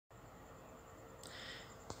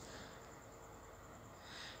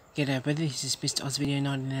G'day everybody, this is Mr. Oz Video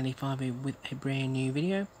 1985 with a brand new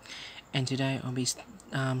video, and today I'll be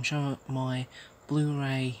showing my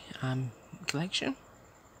Blu-ray collection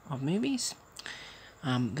of movies.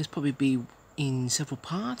 This probably be in several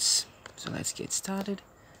parts, so let's get started.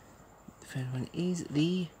 The first one is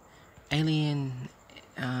the Alien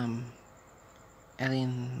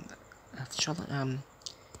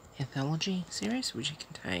anthology series, which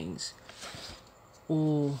contains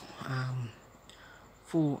all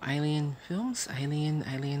 4 Alien films,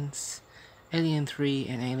 Aliens, Alien 3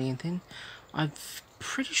 and Alien 10. I'm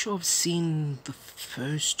pretty sure I've seen the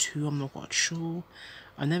first 2, I'm not quite sure.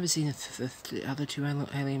 I've never seen the other 2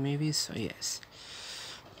 Alien movies, so yes.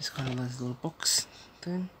 It's kind of this little box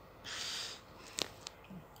thing.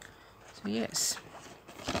 So yes.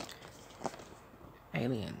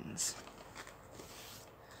 Aliens.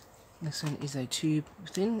 This one is a tube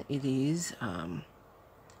thing. It is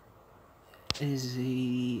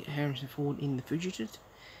the Harrison Ford in The Fugitive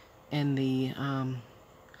and the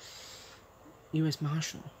US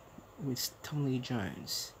Marshal with Tom Lee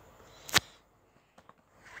Jones.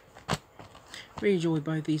 Really enjoy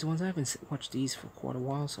both these ones. I haven't watched these for quite a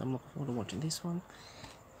while, so I'm looking forward to watching this one.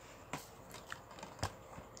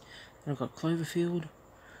 And I've got Cloverfield,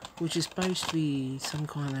 which is supposed to be some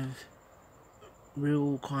kind of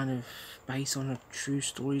real kind of based on true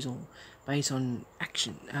stories or based on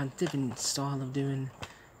action, different style of doing.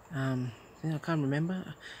 I can't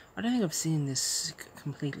remember. I don't think I've seen this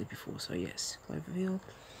completely before. So yes, Cloverfield.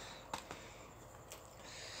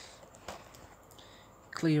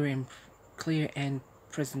 Clear and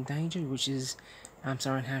Present Danger, which is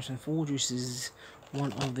starring Harrison Ford, which is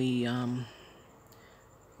one of the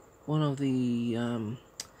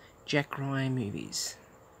Jack Ryan movies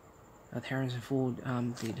that Harrison Ford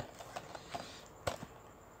did.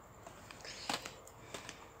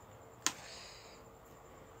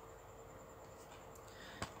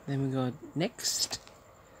 Then we got Next,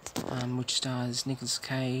 which stars Nicolas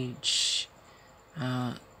Cage,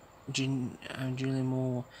 Julianne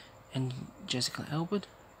Moore, and Jessica Alba.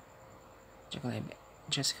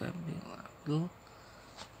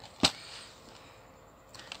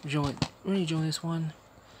 Really enjoy this one.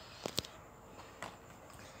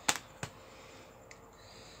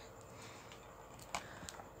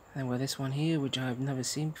 And with this one here, which I've never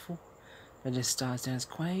seen before, it just stars Dennis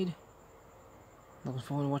Quaid. Looking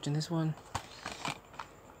forward to watching this one.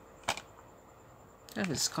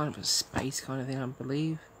 It's kind of a space kind of thing, I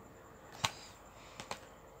believe.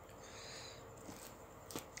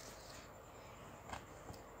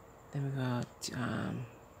 Then we got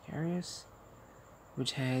Curious,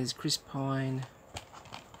 which has Chris Pine,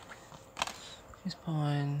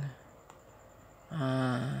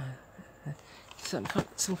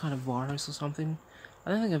 some kind of virus or something. I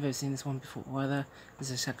don't think I've ever seen this one before either. This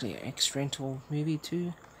is actually an experimental movie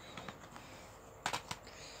too.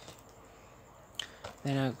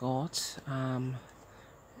 Then I got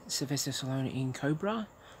Sylvester Stallone in Cobra,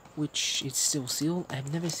 which is still sealed.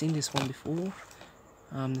 I've never seen this one before.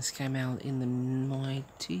 This came out in the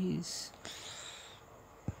 90s.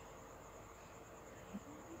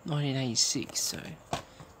 1986, so I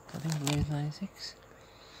think it was 96.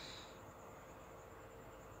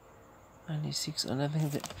 96. I don't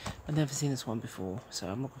think I've never seen this one before, so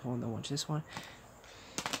I'm looking forward to watch this one.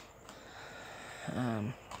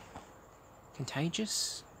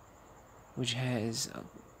 Contagious, which has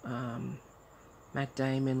Matt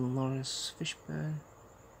Damon, Lawrence Fishburne,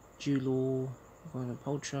 Jude Law, Gwyneth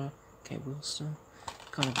Paltrow, Kate Winslet.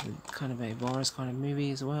 Kind of a virus kind of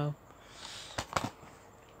movie as well.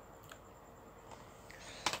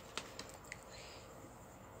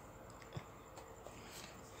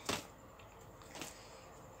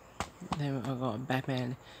 Then I got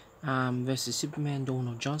Batman versus Superman: Dawn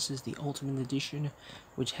of Justice, the Ultimate Edition,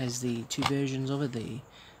 which has the 2 versions of it: the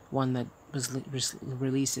one that was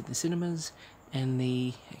released at the cinemas and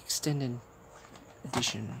the extended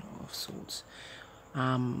edition of sorts.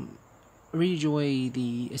 Really enjoy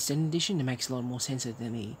the extended edition. It makes a lot more sense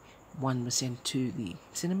than the one was sent to the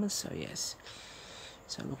cinemas. So yes,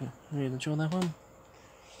 so really enjoy that one.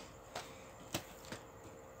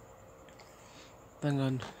 Then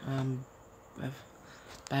got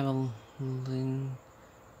Babylon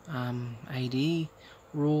AD,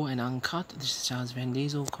 Raw and Uncut. This stars Vin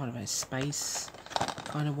Diesel, kind of a space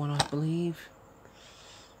kind of one, I believe.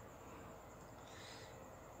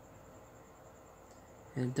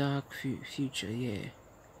 In a dark future, yeah.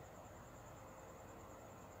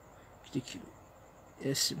 The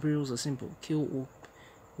rules are simple: kill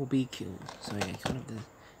or be killed. So yeah, kind of the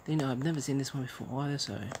thing. I've never seen this one before either,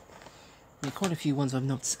 so There are quite a few ones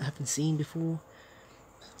haven't seen before.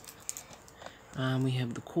 We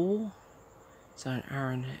have The Call, starring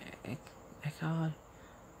Aaron Eckhart,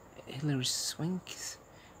 Hilary Swank,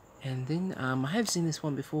 and then I have seen this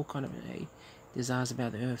one before, kind of a disaster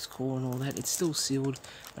about the Earth's core and all that. It's still sealed,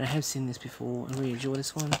 but I have seen this before. I really enjoy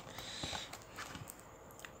this one.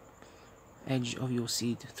 Edge of Your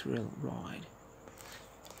Seat Thrill Ride.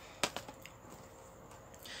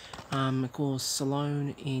 Of course,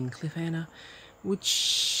 Alone in Cliffhanger,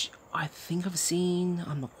 which I think I've seen.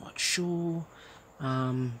 I'm not quite sure,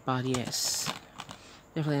 but yes,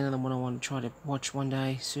 definitely another one I want to try to watch one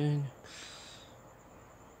day soon.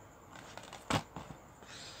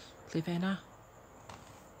 Cliffhanger.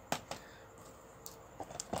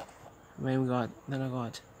 Then I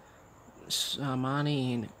got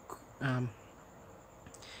Marnie and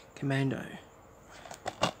Commando.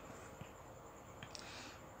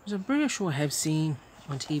 So I'm pretty sure I have seen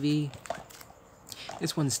on TV.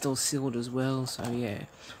 This one's still sealed as well, so yeah.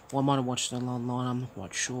 Well, I might have watched it online, I'm not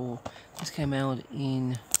quite sure. This came out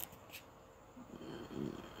in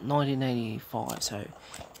 1985, so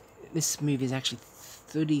this movie is actually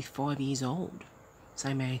 35 years old. The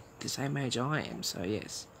same age I am, so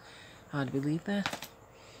yes. Hard to believe that.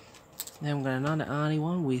 Then we've got another Arnie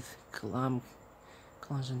one with Collision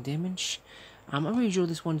Damage. I really enjoyed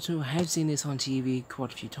this one too. I have seen this on TV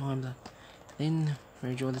quite a few times. Then I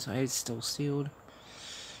enjoyed this. It's still sealed.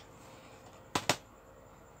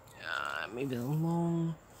 Maybe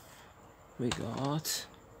along. We got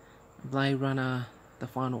Blade Runner: The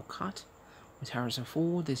Final Cut with Harrison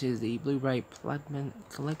Ford. This is the Blu-ray Movie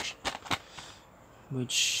Collection,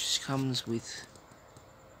 which comes with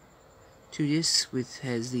 2 discs.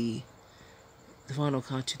 Has the Final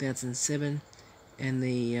Cut 2007 and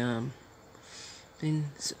the been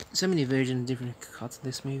so many versions, different cuts of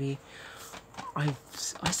this movie. I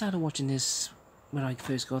started watching this when I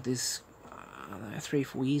first got this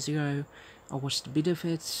 3-4 years ago. I watched a bit of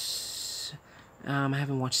it. I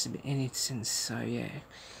haven't watched any since, so yeah.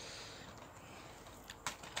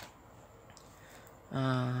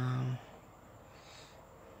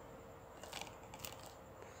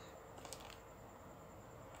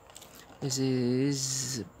 This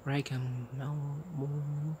is Breakham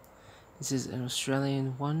Melbourne. This is an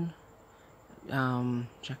Australian one.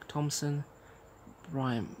 Jack Thompson,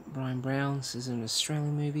 Brian Brown. This is an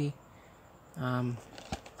Australian movie. And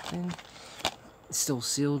it's still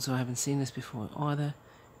sealed, so I haven't seen this before either.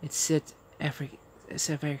 It's South Africa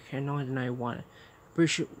 1901.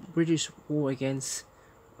 British war against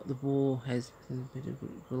the war has a bit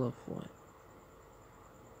of guerrilla for it.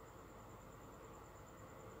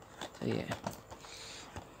 So yeah.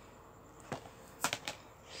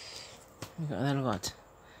 Then I got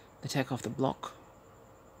The Attack Off the Block.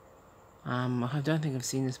 I don't think I've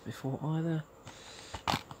seen this before either.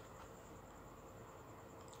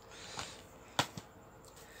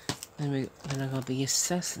 Then I got The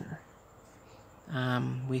Assassin,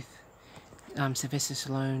 with Sylvester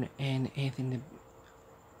Stallone and Anthony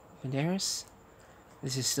Banderas.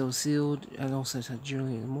 This is still sealed, and also it's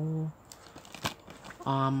Julianne Moore.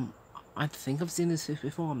 I think I've seen this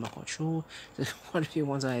before, I'm not quite sure. There's quite a few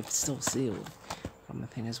ones I have still sealed from the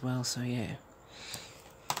thing as well, so yeah.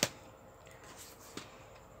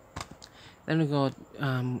 Then we got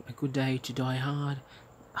A Good Day to Die Hard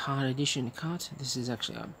edition cut. This is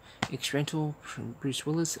actually X-Rental from Bruce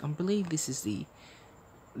Willis. I believe this is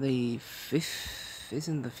the fifth,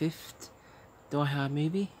 isn't the fifth Die Hard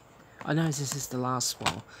movie? I know this is the last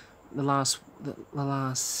one. The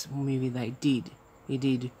last movie they did. He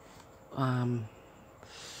did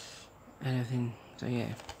anything, so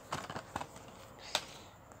yeah.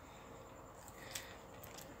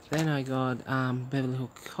 Then I got Beverly Hills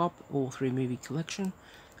Cop, all 3 movie collection.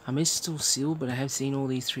 It's still sealed, but I have seen all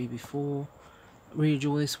these 3 before. Really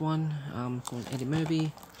enjoy this one, called Eddie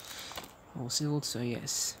Murphy, all sealed, so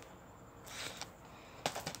yes.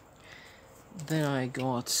 Then I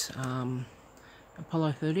got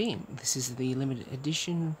Apollo 13. This is the limited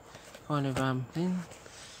edition kind of thing.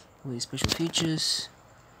 All these special features.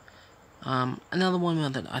 Another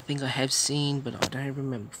one that I think I have seen, but I don't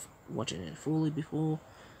remember watching it fully before.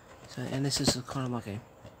 So, and this is kind of like a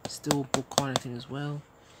still book kind of thing as well.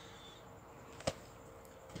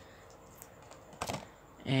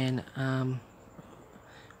 And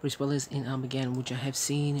Bruce Willis in Armageddon, which I have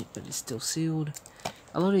seen, but it's still sealed.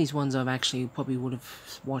 A lot of these ones I've actually probably would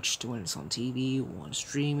have watched when it's on TV or on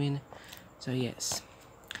streaming. So yes.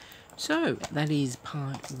 So that is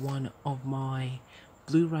part 1 of my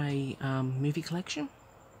Blu-ray movie collection,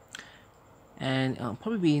 and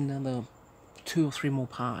probably be another 2 or 3 more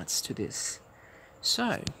parts to this. So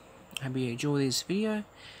I hope you enjoy this video,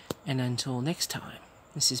 and until next time.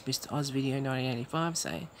 This is Mr. Oz Video 1985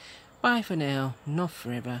 saying bye for now, not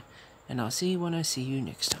forever, and I'll see you when I see you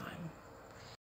next time.